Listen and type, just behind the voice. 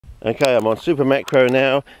Okay, I'm on super macro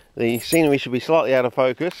now. The scenery should be slightly out of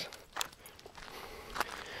focus.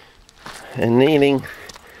 And kneeling,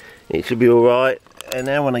 it should be alright. And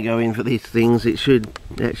now when I go in for these things, it should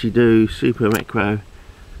actually do super macro.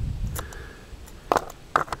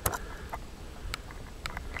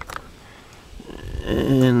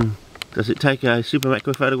 And does it take a super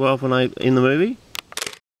macro photograph when I'm in the movie?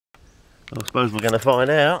 I suppose we're going to find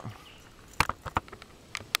out.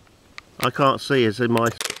 I can't see as in my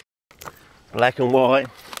black and white.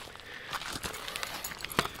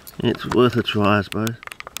 It's worth a try, I suppose.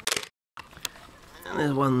 And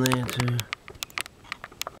there's one there too.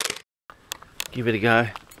 Give it a go.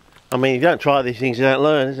 I mean, if you don't try these things, you don't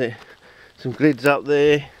learn, is it? Some grids up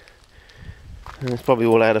there. And it's probably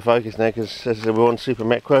all out of focus now because, as I said, we're on super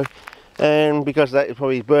macro. And because of that, it's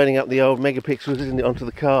probably burning up the old megapixels, isn't it, onto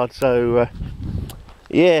the card. So,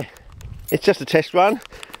 yeah, it's just a test run.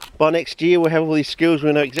 By next year, we'll have all these skills.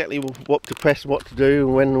 We'll know exactly what to press, what to do,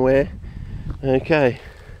 and when and where. Okay.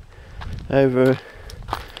 Over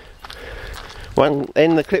one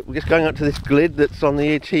end of the clip, we're just going up to this grid that's on the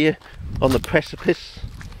edge here, on the precipice.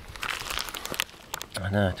 I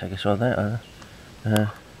know, take a shot of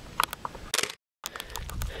that.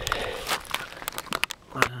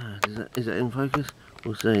 Is that in focus?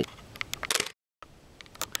 We'll see.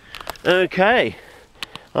 Okay,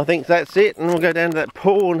 I think that's it, and we'll go down to that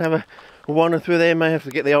pool and have a wander through there. May have to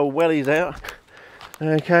get the old wellies out.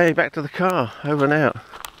 Okay, back to the car. Over and out.